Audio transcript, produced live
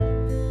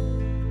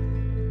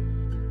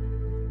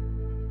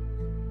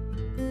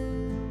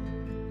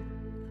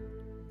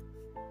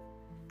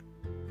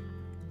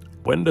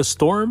When the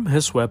storm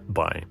has swept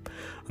by,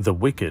 the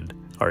wicked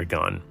are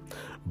gone,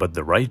 but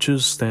the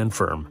righteous stand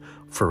firm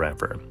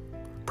forever.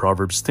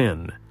 Proverbs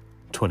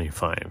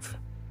 10:25.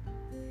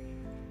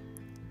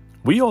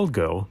 We all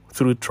go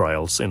through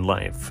trials in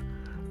life.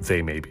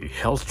 They may be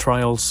health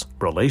trials,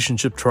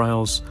 relationship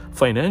trials,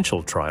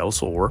 financial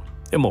trials, or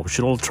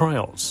emotional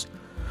trials.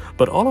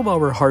 But all of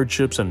our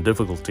hardships and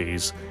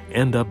difficulties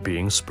end up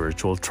being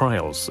spiritual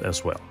trials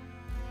as well.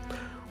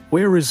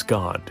 Where is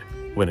God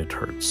when it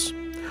hurts?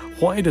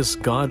 Why does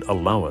God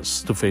allow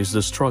us to face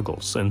the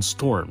struggles and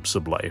storms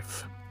of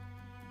life?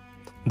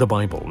 The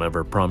Bible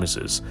never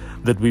promises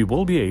that we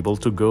will be able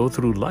to go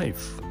through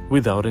life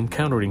without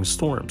encountering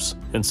storms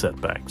and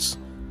setbacks.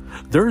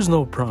 There is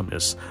no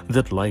promise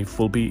that life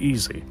will be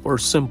easy or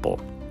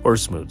simple or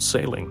smooth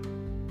sailing.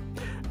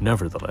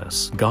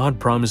 Nevertheless,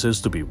 God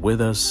promises to be with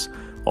us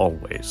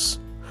always.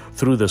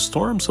 Through the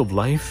storms of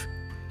life,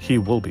 He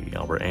will be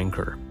our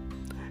anchor.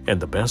 And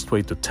the best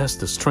way to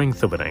test the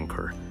strength of an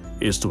anchor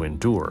is to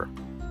endure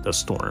the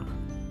storm.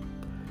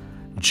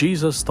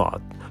 Jesus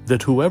taught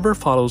that whoever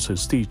follows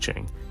His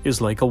teaching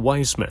is like a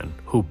wise man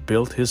who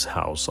built his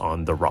house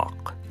on the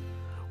rock.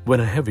 When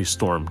a heavy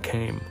storm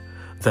came,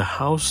 the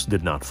house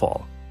did not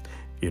fall.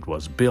 It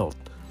was built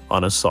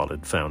on a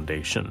solid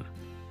foundation.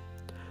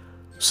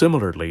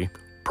 Similarly,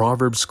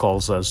 Proverbs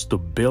calls us to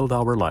build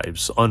our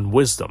lives on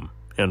wisdom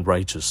and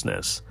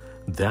righteousness.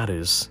 That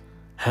is,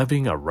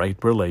 having a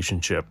right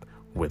relationship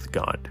with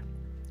God.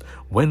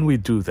 When we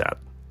do that,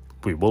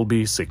 we will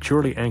be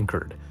securely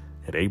anchored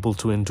and able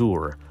to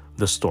endure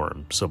the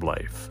storms of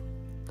life.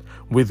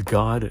 With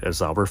God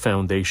as our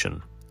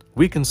foundation,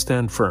 we can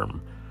stand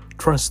firm,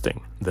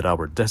 trusting that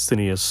our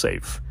destiny is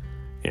safe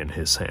in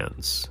His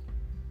hands.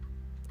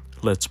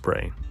 Let's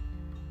pray.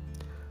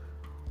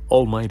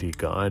 Almighty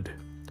God,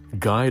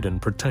 guide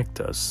and protect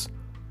us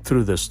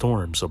through the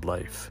storms of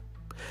life.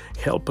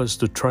 Help us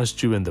to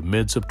trust You in the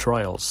midst of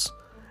trials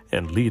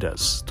and lead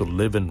us to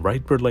live in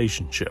right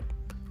relationship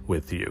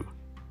with You.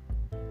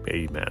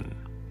 Amen.